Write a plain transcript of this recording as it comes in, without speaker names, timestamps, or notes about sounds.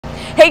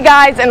Hey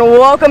guys, and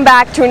welcome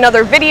back to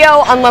another video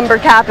on Lumber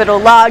Capital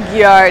Log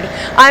Yard.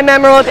 I'm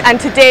Emerald, and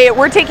today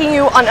we're taking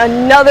you on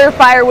another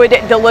firewood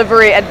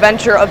delivery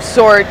adventure of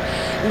sort.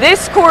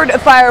 This cord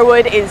of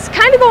firewood is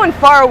kind of going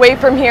far away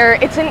from here.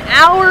 It's an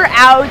hour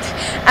out,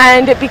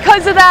 and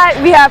because of that,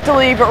 we have to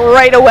leave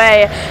right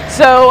away.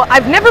 So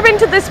I've never been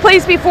to this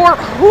place before.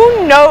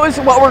 Who knows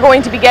what we're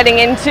going to be getting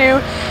into?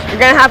 You're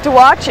gonna have to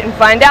watch and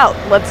find out.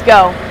 Let's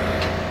go.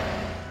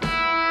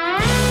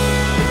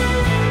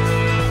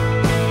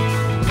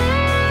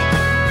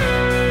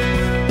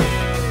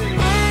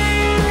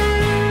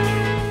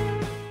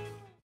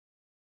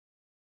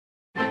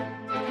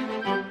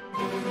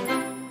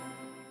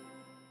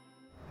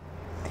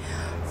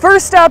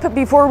 First up,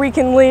 before we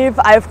can leave,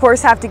 I of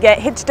course have to get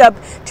hitched up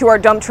to our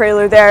dump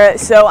trailer there,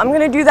 so I'm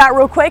gonna do that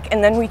real quick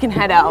and then we can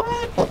head out.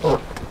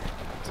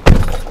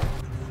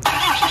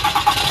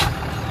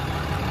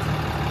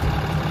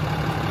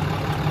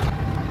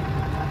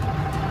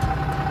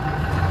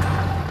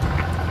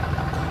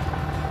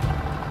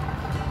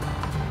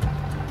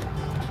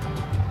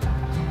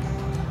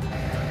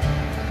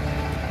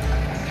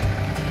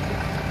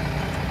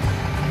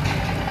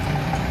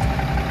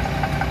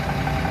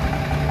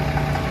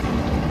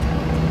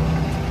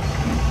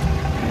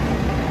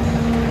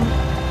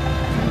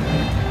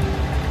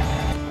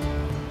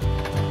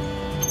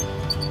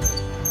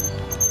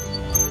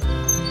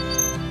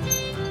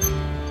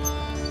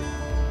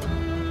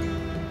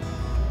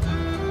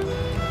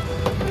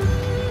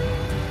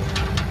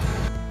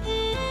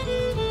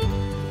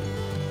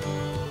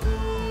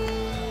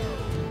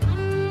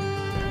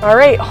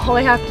 Alright, all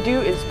I have to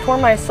do is pour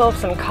myself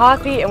some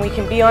coffee and we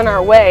can be on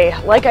our way.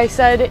 Like I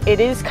said, it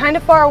is kind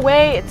of far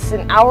away. It's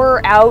an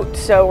hour out,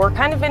 so we're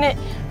kind of in it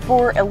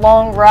for a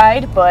long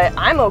ride, but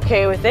I'm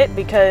okay with it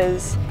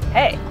because,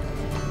 hey,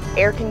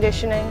 air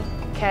conditioning,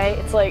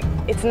 okay?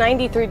 It's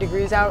 93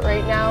 degrees out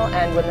right now,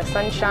 and when the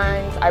sun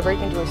shines, I break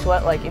into a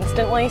sweat like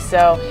instantly,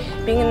 so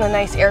being in the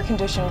nice air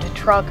conditioned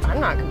truck, I'm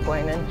not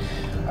complaining.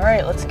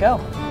 Alright, let's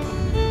go.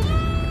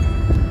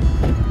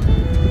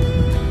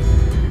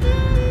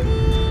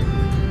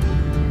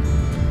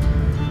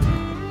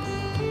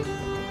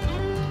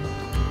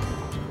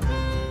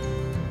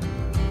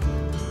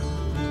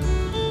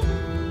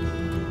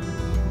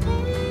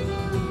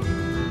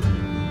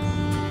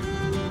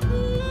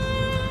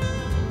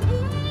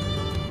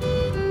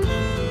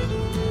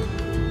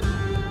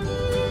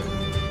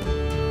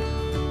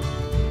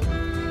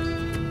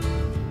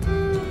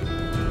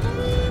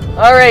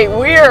 All right,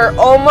 we are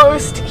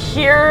almost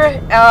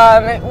here.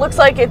 It looks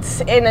like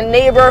it's in a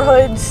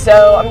neighborhood,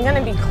 so I'm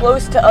gonna be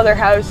close to other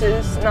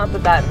houses. Not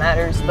that that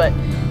matters, but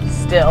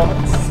still,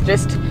 it's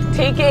just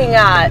taking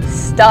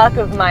stock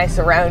of my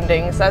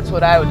surroundings. That's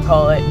what I would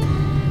call it.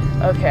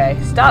 Okay,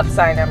 stop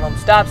sign, Emerald,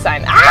 stop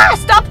sign. Ah,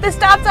 stop the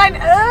stop sign.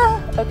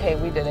 Okay,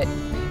 we did it.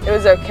 It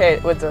was okay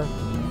with a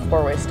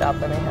four-way stop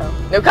anyhow.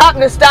 No cop,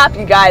 no stop,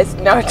 you guys.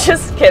 No,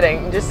 just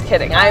kidding, just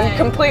kidding. I'm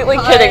completely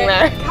kidding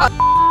there.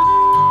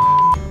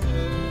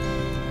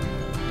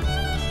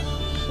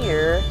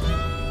 Here.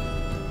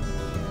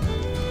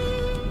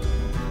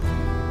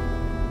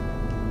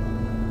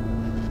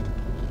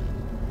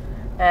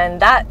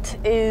 And that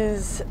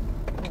is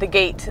the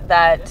gate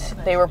that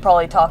they were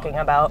probably talking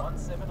about.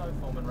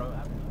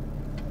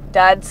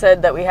 Dad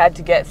said that we had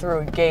to get through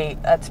a gate.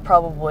 That's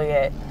probably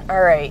it.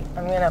 Alright,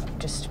 I'm gonna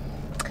just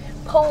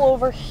pull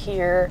over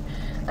here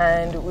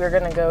and we're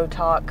gonna go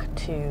talk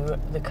to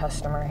the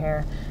customer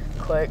here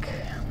quick.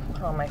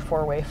 Put on my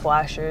four-way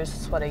flashers.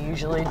 That's what I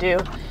usually do.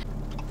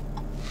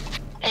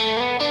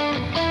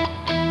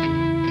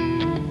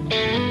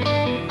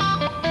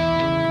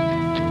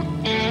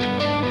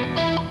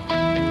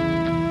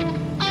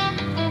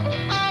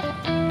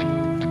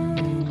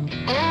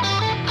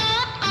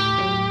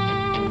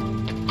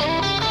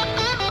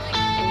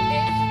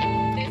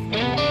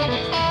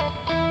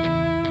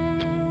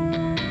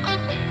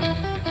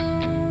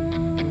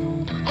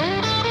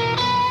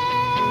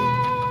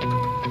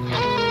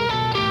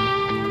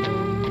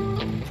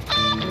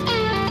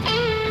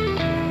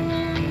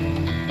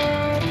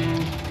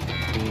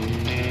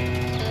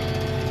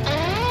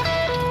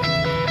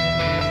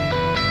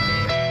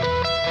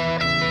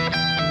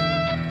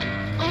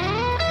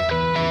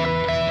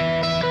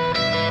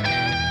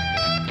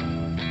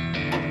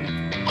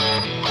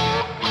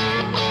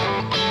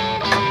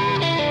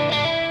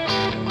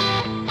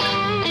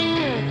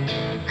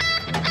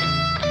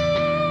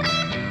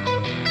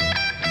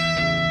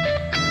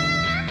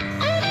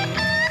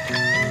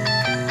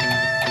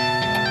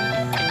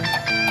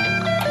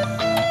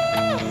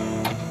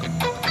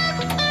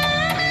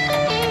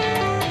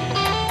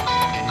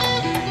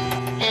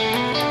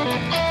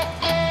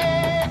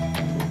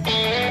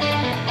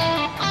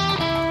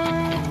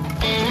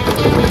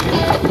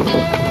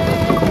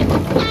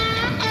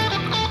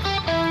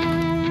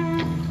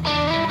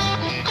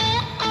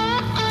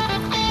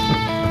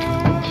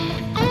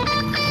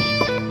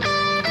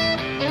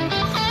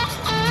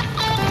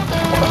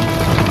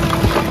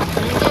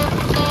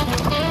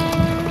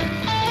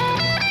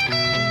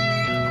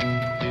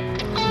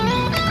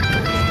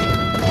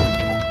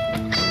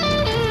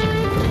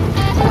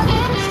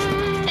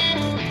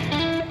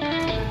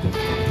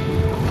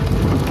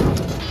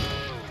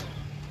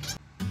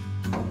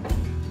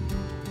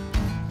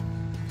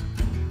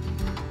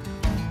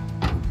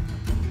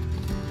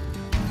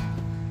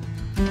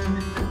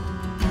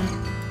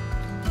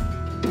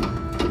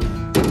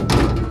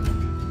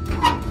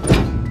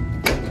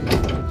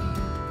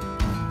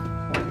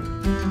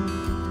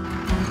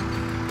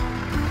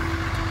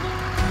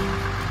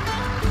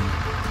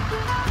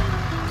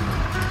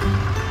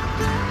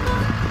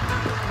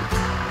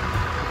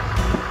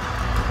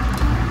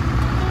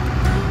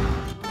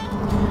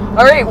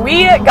 Alright,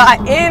 we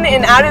got in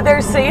and out of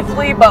there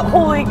safely, but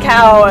holy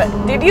cow,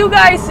 did you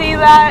guys see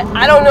that?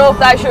 I don't know if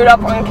that showed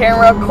up on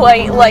camera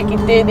quite like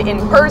it did in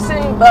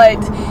person,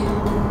 but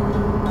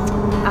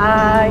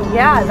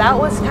yeah, that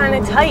was kind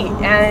of tight,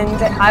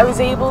 and I was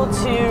able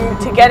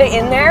to get it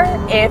in there.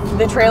 If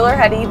the trailer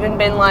had even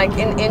been like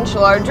an inch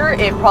larger,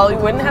 it probably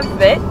wouldn't have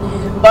fit,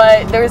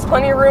 but there was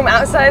plenty of room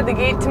outside the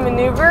gate to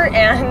maneuver,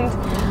 and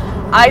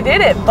I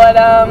did it. But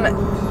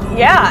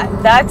yeah,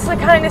 that's the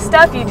kind of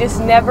stuff you just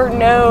never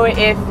know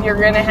if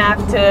you're gonna have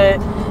to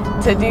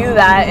do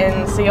that,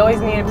 and so you always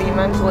need to be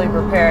mentally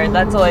prepared.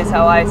 That's always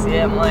how I see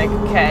it. I'm like,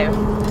 okay,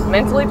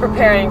 mentally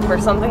preparing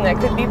for something that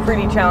could be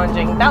pretty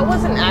challenging. That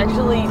wasn't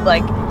actually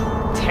like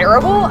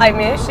terrible. I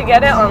managed to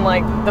get it on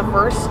like the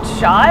first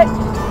shot,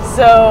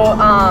 so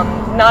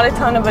not a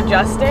ton of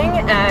adjusting,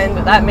 and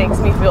that makes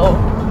me feel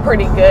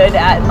pretty good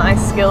at my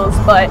skills.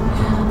 But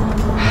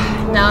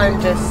now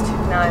I'm just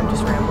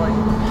rambling.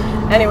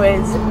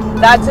 Anyways,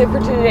 that's it for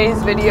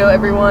today's video,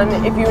 everyone.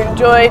 If you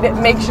enjoyed,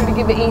 make sure to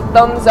give it a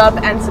thumbs up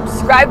and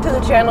subscribe to the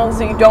channel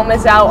so you don't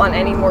miss out on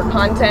any more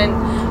content.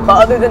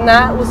 But other than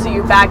that, we'll see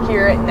you back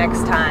here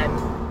next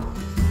time.